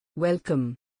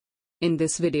Welcome. In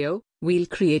this video, we'll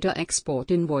create a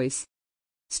export invoice.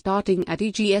 Starting at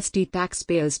the GST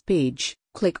taxpayers page,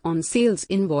 click on Sales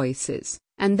Invoices,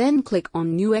 and then click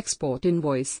on New Export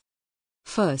Invoice.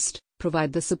 First,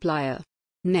 provide the supplier.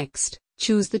 Next,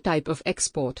 choose the type of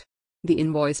export. The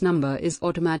invoice number is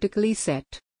automatically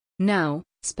set. Now,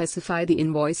 specify the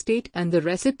invoice date and the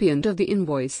recipient of the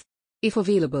invoice. If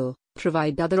available,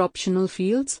 provide other optional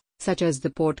fields, such as the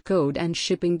port code and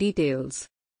shipping details.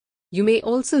 You may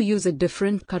also use a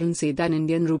different currency than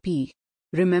Indian rupee.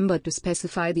 Remember to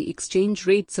specify the exchange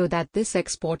rate so that this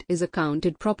export is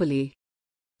accounted properly.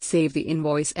 Save the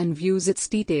invoice and views its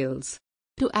details.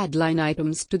 To add line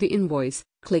items to the invoice,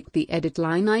 click the Edit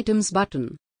Line Items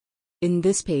button. In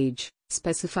this page,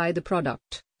 specify the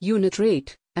product, unit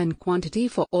rate, and quantity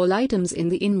for all items in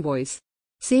the invoice.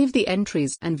 Save the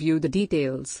entries and view the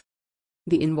details.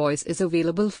 The invoice is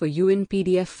available for you in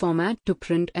PDF format to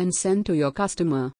print and send to your customer.